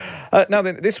Now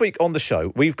then, this week on the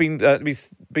show, we've been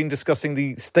discussing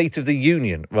the State of the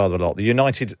Union rather a lot. The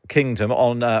United Kingdom.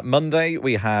 On Monday,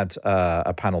 we had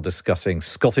a panel discussing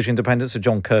Scottish independence. So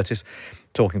John Curtis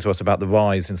talking to us about the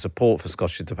rise in support for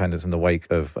Scottish independence in the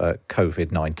wake of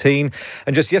COVID-19.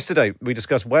 And just yesterday, we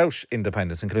discussed Welsh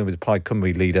independence, including with Plaid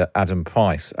Cymru leader Adam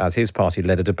Price, as his party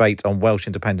led a debate on Welsh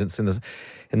independence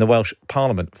in the Welsh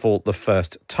Parliament for the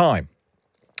first time.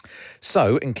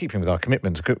 So, in keeping with our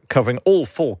commitment to covering all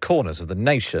four corners of the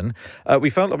nation,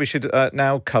 we felt like we should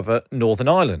now cover Northern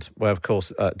Ireland, where, of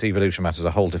course, devolution matters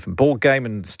a whole different ballgame,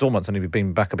 and Stormont's only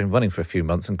been back up and running for a few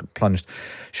months and plunged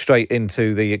straight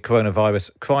into the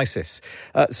coronavirus crisis.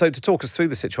 So, to talk us through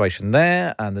the situation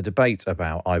there and the debate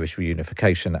about Irish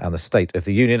reunification and the State of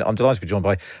the Union, I'm delighted to be joined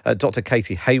by Dr.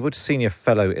 Katy Hayward, Senior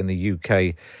Fellow in the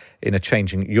UK in a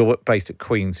Changing Europe, based at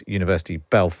Queen's University,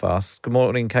 Belfast. Good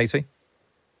morning, Katy.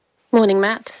 Morning,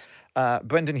 Matt.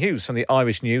 Brendan Hughes from the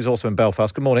Irish News, also in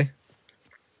Belfast. Good morning.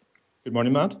 Good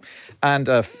morning, Matt. And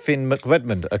Finn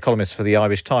McRedmond, a columnist for the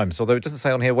Irish Times. Although it doesn't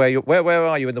say on here where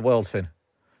are you in the world, Finn?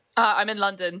 I'm in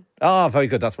London. Ah, very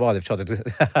good. That's why they've tried to do it.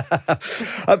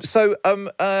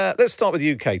 Let's start with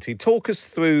you, Katy. Talk us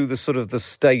through the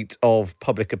state of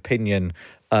public opinion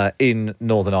in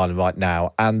Northern Ireland right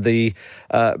now, and the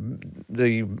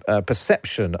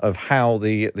perception of how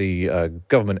the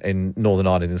government in Northern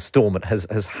Ireland in Stormont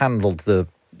has handled the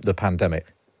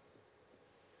pandemic.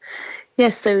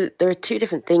 Yes, so there are two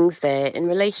different things there. In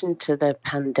relation to the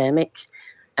pandemic,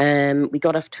 we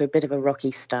got off to a bit of a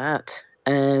rocky start.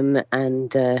 And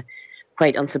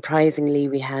quite unsurprisingly,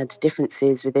 we had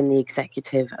differences within the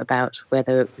executive about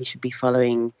whether we should be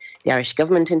following the Irish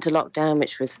government into lockdown,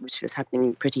 which was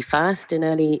happening pretty fast in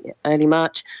early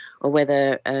March, or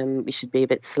whether we should be a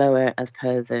bit slower as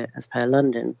per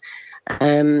London.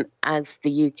 As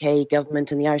the UK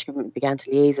government and the Irish government began to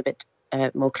liaise a bit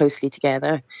more closely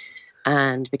together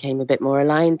and became a bit more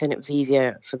aligned, then it was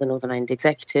easier for the Northern Ireland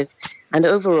executive. And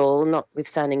overall,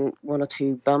 notwithstanding one or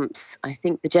two bumps, I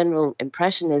think the general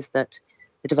impression is that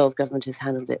the devolved government has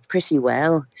handled it pretty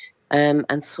well,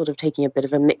 and sort of taking a bit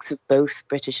of a mix of both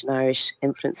British and Irish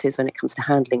influences when it comes to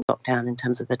handling lockdown in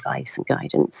terms of advice and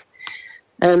guidance.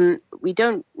 We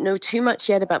don't know too much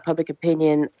yet about public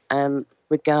opinion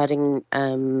regarding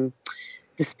the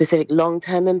specific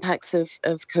long-term impacts of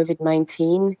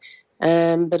COVID-19.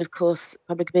 But of course,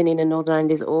 public opinion in Northern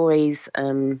Ireland is always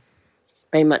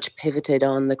very much pivoted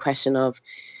on the question of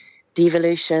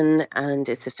devolution and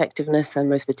its effectiveness, and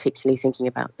most particularly thinking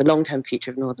about the long-term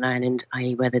future of Northern Ireland,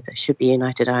 i.e. whether there should be a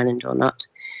United Ireland or not.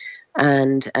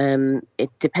 And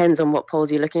it depends on what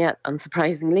polls you're looking at,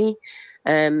 unsurprisingly.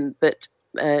 But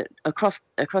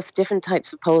across different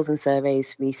types of polls and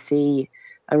surveys, we see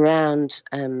around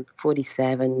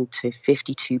 47 to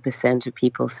 52% of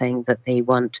people saying that they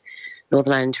want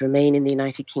Northern Ireland to remain in the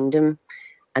United Kingdom.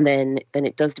 And then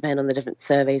it does depend on the different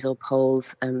surveys or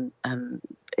polls.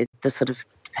 It does sort of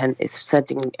depend. It's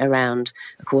setting around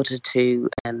a quarter to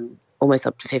almost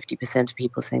up to 50% of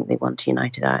people saying they want a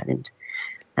United Ireland.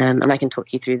 And I can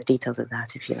talk you through the details of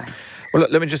that if you like. Well,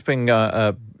 let me just bring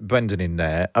Brendan in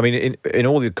there. I mean, in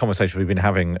all the conversation we've been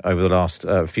having over the last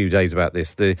few days about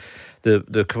this, the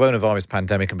coronavirus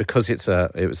pandemic, and because it's a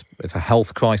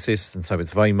health crisis, and so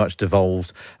it's very much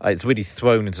devolved, it's really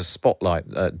thrown into spotlight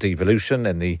devolution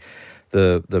and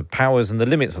the powers and the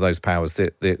limits of those powers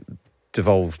that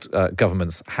devolved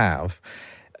governments have.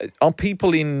 Are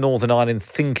people in Northern Ireland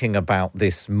thinking about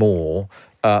this more?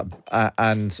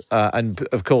 And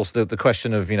of course, the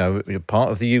question of, you're part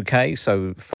of the UK,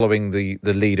 so following the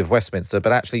lead of Westminster,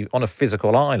 but actually on a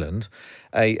physical island,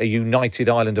 a united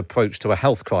Ireland approach to a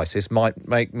health crisis might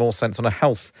make more sense on a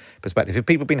health perspective. Have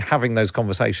people been having those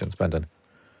conversations, Brendan?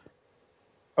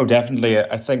 Oh, definitely.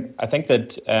 I think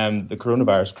that the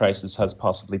coronavirus crisis has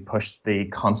possibly pushed the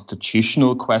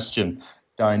constitutional question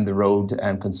down the road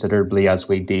considerably as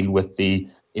we deal with the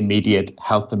immediate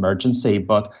health emergency.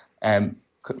 But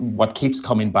what keeps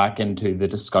coming back into the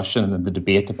discussion and the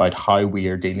debate about how we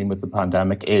are dealing with the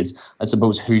pandemic is, I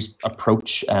suppose, whose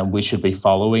approach we should be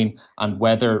following, and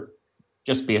whether,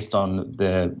 just based on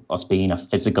us being a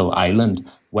physical island,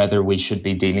 whether we should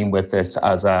be dealing with this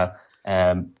as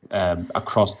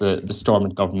across the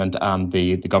Stormont government and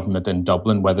the government in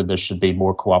Dublin, whether there should be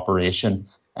more cooperation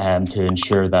to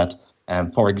ensure that,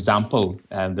 for example,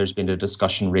 there's been a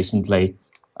discussion recently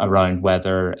around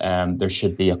whether there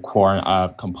should be a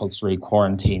compulsory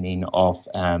quarantining of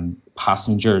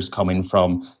passengers coming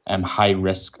from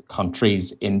high-risk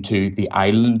countries into the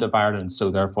island of Ireland. So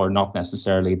therefore not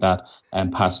necessarily that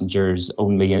passengers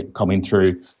only coming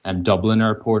through Dublin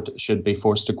Airport should be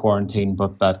forced to quarantine,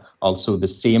 but that also the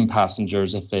same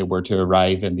passengers, if they were to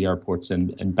arrive in the airports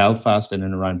in Belfast, in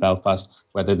and around Belfast,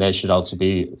 whether they should also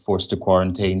be forced to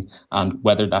quarantine, and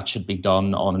whether that should be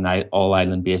done on an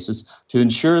all-island basis to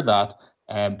ensure that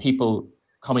people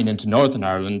coming into Northern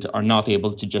Ireland are not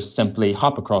able to just simply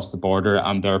hop across the border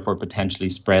and therefore potentially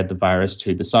spread the virus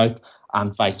to the south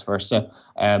and vice versa.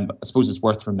 I suppose it's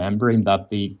worth remembering that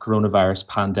the coronavirus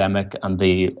pandemic and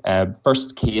the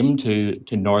first came to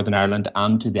Northern Ireland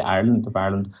and to the island of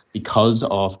Ireland because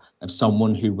of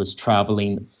someone who was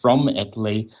travelling from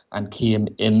Italy and came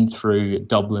in through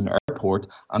Dublin Airport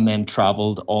and then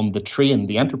travelled on the train,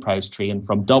 the Enterprise train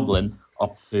from Dublin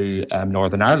up to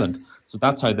Northern Ireland. So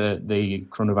that's how the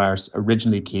coronavirus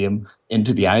originally came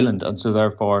into the island. And so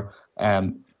therefore,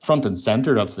 front and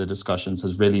centre of the discussions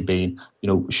has really been,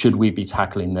 should we be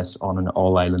tackling this on an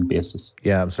all-island basis?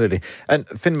 Yeah, absolutely. And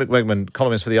Finn McWegman,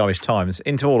 columnist for the Irish Times,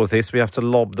 into all of this, we have to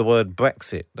lob the word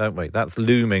Brexit, don't we? That's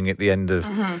looming at the end of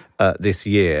this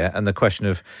year. And the question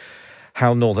of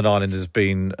how Northern Ireland has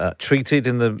been treated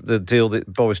in the deal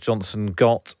that Boris Johnson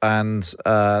got and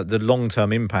the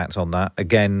long-term impact on that,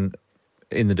 again,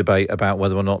 in the debate about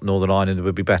whether or not Northern Ireland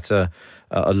would be better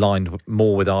aligned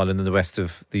more with Ireland than the rest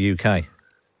of the UK.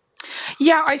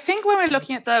 Yeah, I think when we're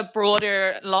looking at the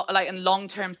broader and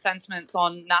long-term sentiments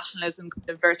on nationalism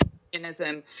versus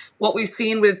unionism, what we've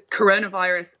seen with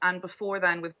coronavirus and before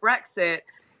then with Brexit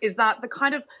is that the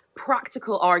kind of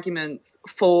practical arguments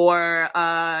for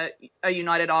a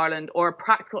united Ireland or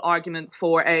practical arguments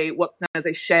for what's known as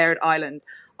a shared island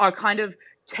are kind of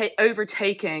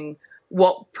overtaking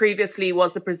what previously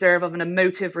was the preserve of an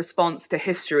emotive response to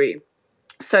history.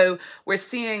 So we're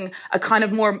seeing a kind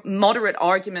of more moderate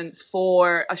arguments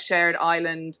for a shared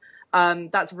island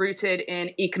that's rooted in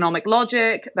economic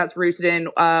logic, that's rooted in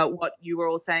what you were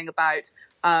all saying about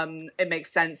it makes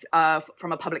sense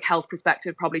from a public health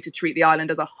perspective probably to treat the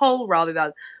island as a whole rather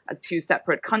than as two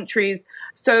separate countries.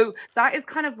 So that is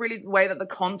kind of really the way that the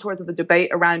contours of the debate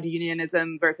around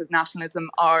unionism versus nationalism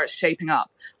are shaping up.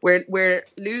 We're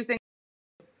losing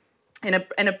in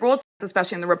a broad sense,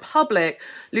 especially in the Republic,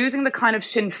 losing the kind of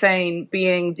Sinn Féin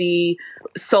being the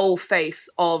sole face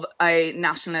of a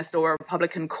nationalist or a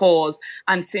Republican cause,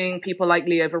 and seeing people like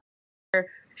Leo Varadkar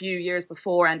a few years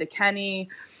before, and Kenny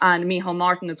and Micheál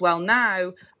Martin as well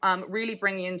now, really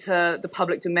bringing into the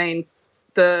public domain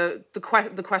the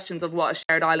questions of what a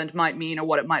shared island might mean or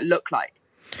what it might look like.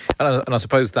 And I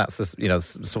suppose that's the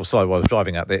sort of side what I was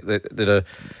driving at, that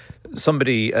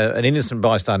somebody, an innocent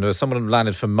bystander, someone who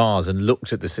landed from Mars and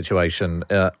looked at the situation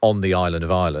on the island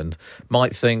of Ireland,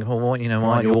 might think, well, why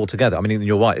are you all together? I mean,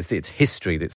 you're right, it's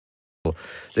history that's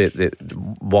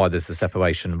why there's the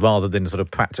separation, rather than sort of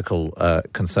practical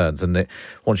concerns. And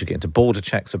once you get into border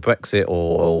checks for Brexit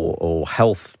or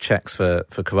health checks for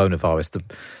coronavirus,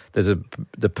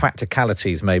 the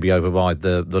practicalities maybe override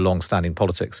the long-standing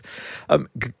politics.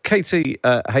 Katy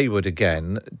Hayward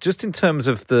again, just in terms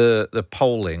of the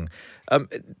polling,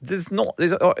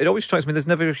 it always strikes me there's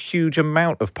never a huge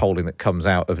amount of polling that comes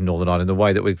out of Northern Ireland, the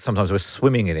way that we're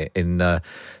swimming in it in the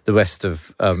rest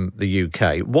of the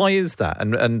UK. Why is that?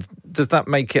 And does that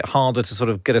make it harder to sort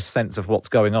of get a sense of what's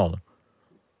going on?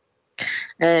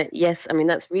 Yes, I mean,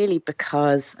 that's really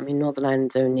because, Northern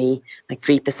Ireland's only like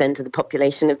 3% of the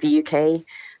population of the UK.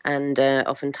 And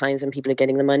oftentimes when people are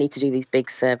getting the money to do these big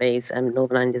surveys,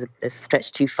 Northern Ireland is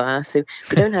stretched too far. So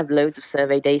we don't have loads of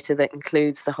survey data that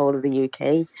includes the whole of the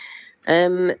UK.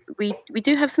 We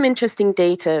do have some interesting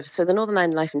data. So the Northern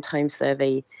Ireland Life and Times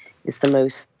survey is the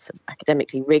most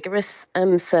academically rigorous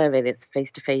survey that's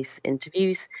face-to-face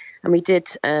interviews. And we did,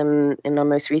 in our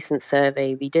most recent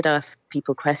survey, we did ask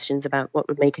people questions about what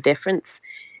would make a difference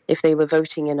if they were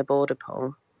voting in a border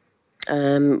poll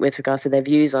with regards to their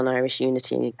views on Irish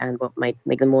unity and what might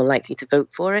make them more likely to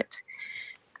vote for it.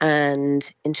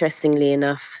 And interestingly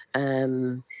enough,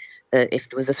 if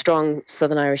there was a strong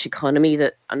Southern Irish economy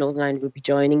that Northern Ireland would be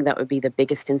joining, that would be the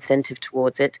biggest incentive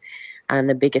towards it. And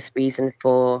the biggest reason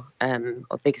for,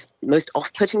 or biggest, most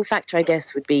off-putting factor, I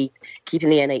guess, would be keeping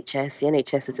the NHS. The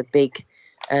NHS is a big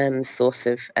source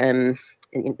of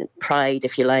pride,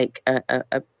 if you like,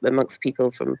 amongst people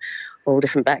from all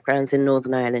different backgrounds in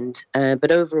Northern Ireland.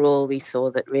 But overall, we saw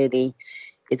that really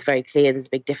it's very clear there's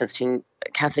a big difference between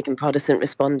Catholic and Protestant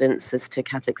respondents, as to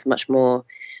Catholics much more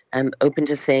open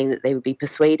to saying that they would be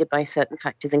persuaded by certain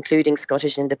factors, including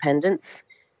Scottish independence,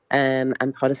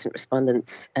 and Protestant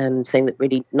respondents saying that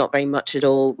really not very much at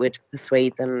all would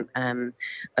persuade them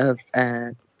of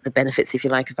the benefits, if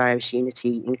you like, of Irish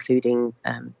unity, including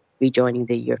rejoining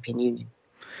the European Union.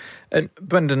 And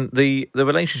Brendan, the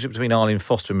relationship between Arlene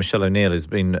Foster and Michelle O'Neill has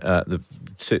been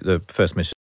the First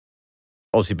Minister,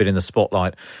 obviously been in the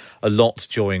spotlight a lot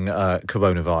during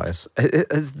coronavirus.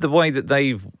 Has the way that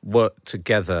they've worked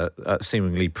together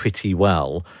seemingly pretty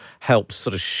well helped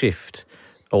sort of shift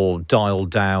or dial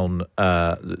down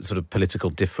the sort of political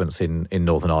difference in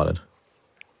Northern Ireland?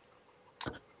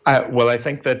 Well, I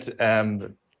think that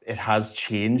it has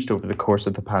changed over the course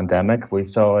of the pandemic. We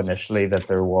saw initially that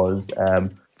there was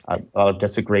a lot of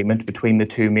disagreement between the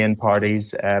two main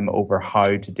parties over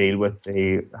how to deal with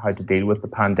the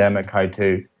pandemic,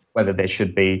 whether they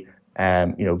should be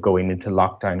going into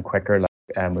lockdown quicker like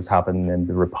was happening in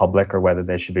the Republic, or whether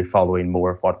they should be following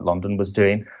more of what London was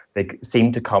doing. They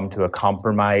seemed to come to a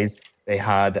compromise. They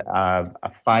had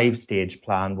a 5-stage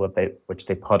plan which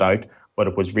they put out, but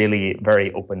it was really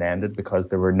very open-ended because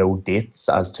there were no dates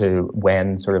as to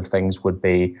when sort of things would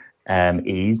be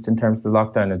eased in terms of the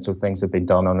lockdown. And so things have been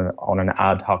done on an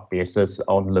ad hoc basis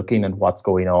on looking at what's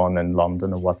going on in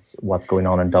London and what's going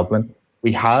on in Dublin.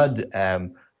 We had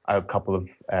a couple of,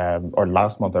 or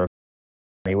last month or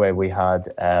anyway, we had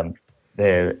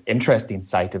the interesting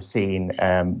sight of seeing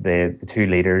the two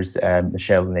leaders,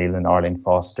 Michelle O'Neill and Arlene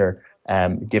Foster,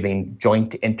 giving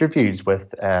joint interviews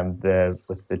with the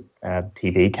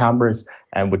TV cameras,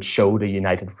 which showed a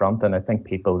united front, and I think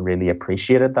people really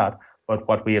appreciated that. But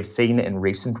what we have seen in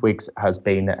recent weeks has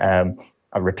been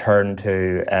a return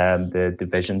to the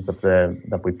divisions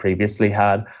that we previously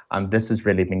had, and this has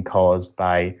really been caused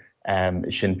by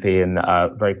Sinn Féin,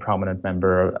 a very prominent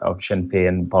member of Sinn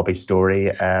Féin, Bobby Story,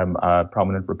 a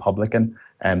prominent Republican.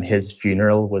 His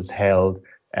funeral was held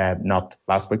not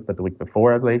last week, but the week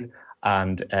before, I believe.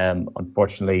 And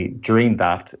unfortunately, during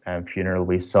that funeral,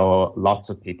 we saw lots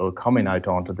of people coming out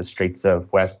onto the streets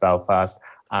of West Belfast.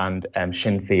 And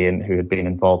Sinn Féin, who had been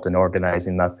involved in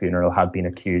organising that funeral, had been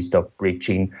accused of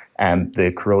breaching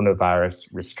the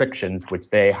coronavirus restrictions, which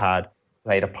they had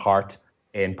played a part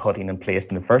in putting in place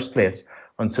in the first place.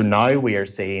 And so now we are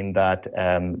seeing that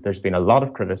there's been a lot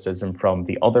of criticism from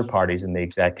the other parties in the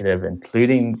executive,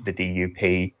 including the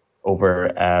DUP,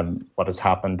 over what has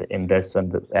happened in this,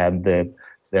 and the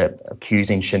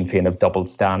accusing Sinn Féin of double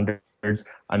standards.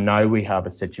 And now we have a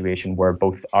situation where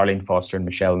both Arlene Foster and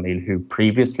Michelle O'Neill, who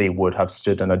previously would have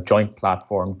stood on a joint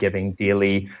platform giving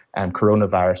daily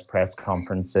coronavirus press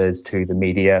conferences to the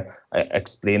media,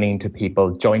 explaining to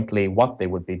people jointly what they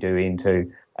would be doing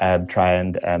to try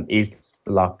and ease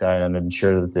the lockdown and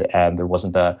ensure that there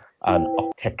wasn't an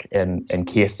uptick in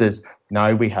cases.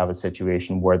 Now we have a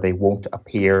situation where they won't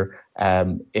appear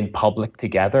in public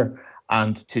together.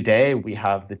 And today we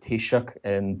have the Taoiseach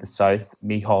in the South,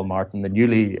 Micheál Martin, the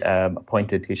newly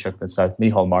appointed Taoiseach in the South,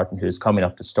 Micheál Martin, who is coming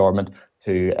up to Stormont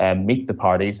to meet the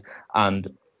parties. And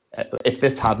if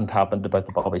this hadn't happened about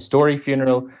the Bobby Story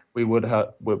funeral, we would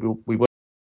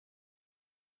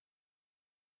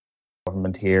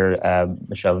government here,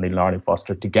 Michelle O'Neill and Arlene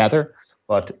Foster together.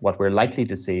 But what we're likely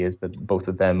to see is that both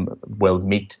of them will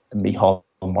meet Micheál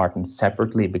Martin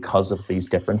separately because of these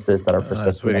differences that are persisting.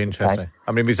 That's really interesting.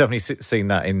 I mean, we've definitely seen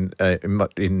that in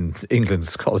England,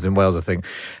 Scotland and Wales, I think.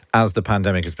 As the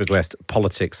pandemic has progressed,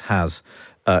 politics has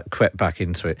crept back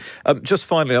into it. Just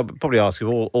finally, I'll probably ask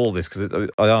you all this, because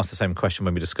I asked the same question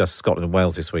when we discussed Scotland and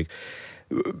Wales this week.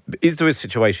 Is there a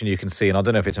situation you can see, and I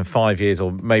don't know if it's in 5 years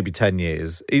or maybe 10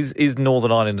 years, is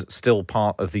Northern Ireland still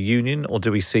part of the Union, or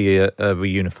do we see a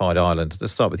reunified Ireland?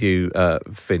 Let's start with you,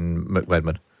 Finn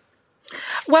McRedmond.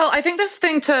 Well, I think the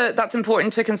thing that's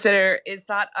important to consider is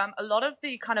that a lot of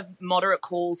the kind of moderate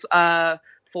calls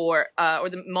for or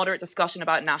the moderate discussion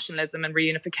about nationalism and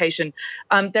reunification,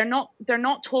 they're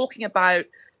not talking about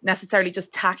necessarily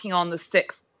just tacking on the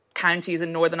 6 counties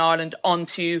in Northern Ireland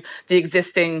onto the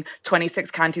existing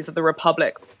 26 counties of the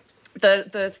Republic.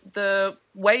 The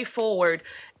way forward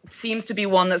seems to be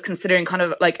one that's considering kind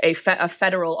of like a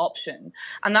federal option,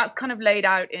 and that's kind of laid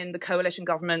out in the coalition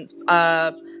government's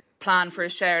plan for a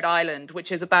shared island,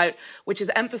 which is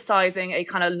emphasising a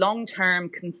kind of long-term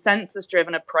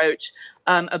consensus-driven approach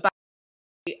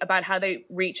about how they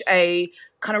reach a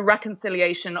kind of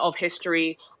reconciliation of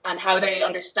history and how they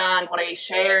understand what a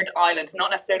shared island, not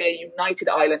necessarily a united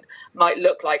island, might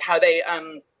look like, how they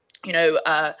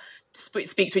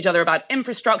speak to each other about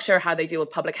infrastructure, how they deal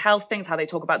with public health things, how they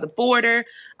talk about the border.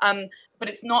 But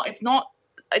it's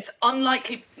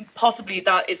unlikely possibly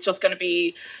that it's just going to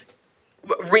be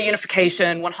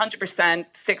reunification, 100%,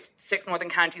 six northern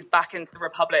counties back into the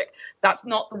Republic. That's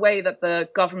not the way that the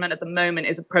government at the moment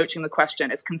is approaching the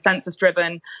question. It's consensus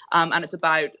driven, and it's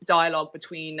about dialogue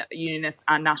between unionists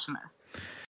and nationalists.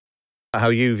 How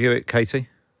you view it, Katy?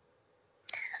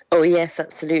 Oh, yes,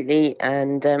 absolutely.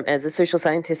 And as a social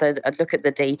scientist, I'd look at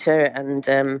the data,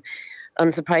 and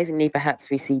unsurprisingly, perhaps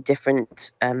we see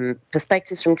different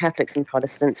perspectives from Catholics and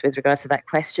Protestants with regards to that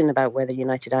question about whether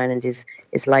United Ireland is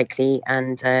likely.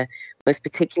 And most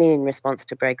particularly in response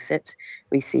to Brexit,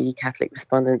 we see Catholic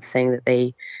respondents saying that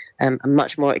they are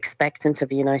much more expectant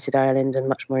of a United Ireland and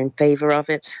much more in favour of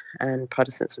it. And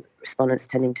Protestant respondents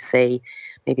tending to say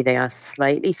maybe they are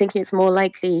slightly thinking it's more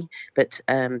likely, but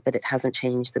that it hasn't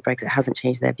changed, that Brexit hasn't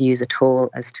changed their views at all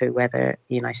as to whether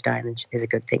United Ireland is a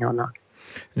good thing or not.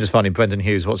 And just finally, Brendan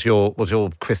Hughes, what's your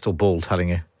crystal ball telling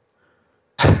you?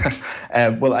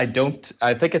 Well, I don't.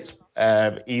 I think it's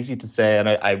easy to say, and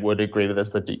I would agree with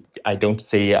this, that I don't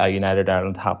see a United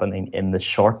Ireland happening in the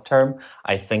short term.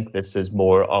 I think this is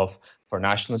more of, for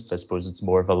nationalists, I suppose it's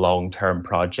more of a long-term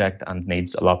project and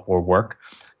needs a lot more work.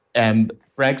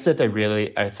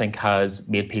 Brexit, I think, has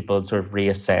made people sort of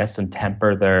reassess and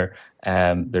temper their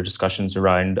discussions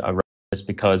around this,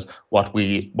 because what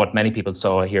many people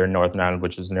saw here in Northern Ireland,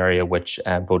 which is an area which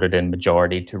voted in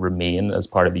majority to remain as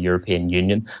part of the European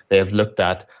Union, they have looked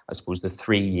at, I suppose, the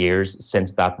 3 years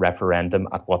since that referendum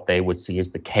at what they would see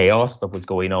as the chaos that was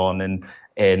going on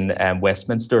in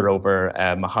Westminster over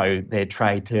how they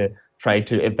tried to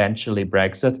eventually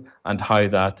Brexit and how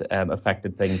that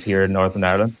affected things here in Northern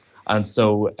Ireland. And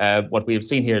so what we have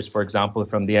seen here is, for example,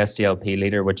 from the SDLP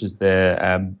leader, which is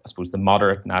I suppose the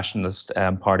moderate nationalist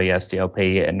party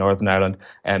SDLP in Northern Ireland,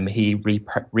 he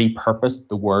repurposed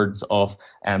the words of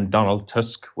Donald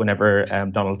Tusk whenever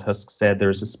Donald Tusk said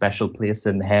there's a special place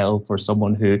in hell for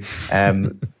someone who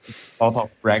fought off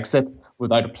Brexit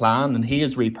without a plan. And he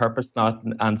has repurposed that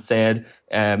and said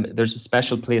there's a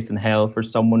special place in hell for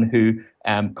someone who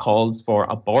calls for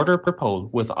a border patrol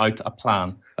without a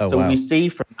plan. Oh, so wow. we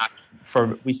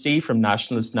see from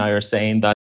nationalists now are saying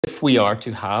that if we are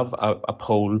to have a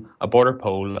border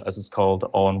poll, as it's called,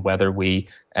 on whether we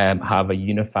have a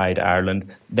unified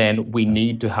Ireland, then we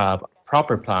need to have a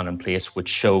proper plan in place which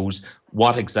shows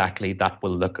what exactly that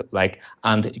will look like,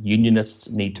 and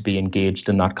unionists need to be engaged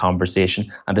in that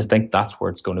conversation, and I think that's where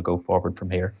it's going to go forward from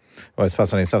here. Well, it's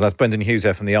fascinating stuff. That's Brendan Hughes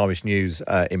there from the Irish News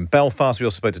in Belfast. We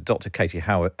also spoke to Dr. Katy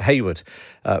Hayward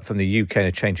from the UK and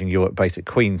a Changing Europe based at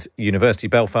Queen's University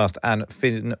Belfast, and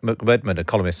Finn McRedmond, a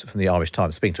columnist from the Irish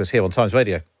Times, speaking to us here on Times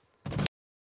Radio.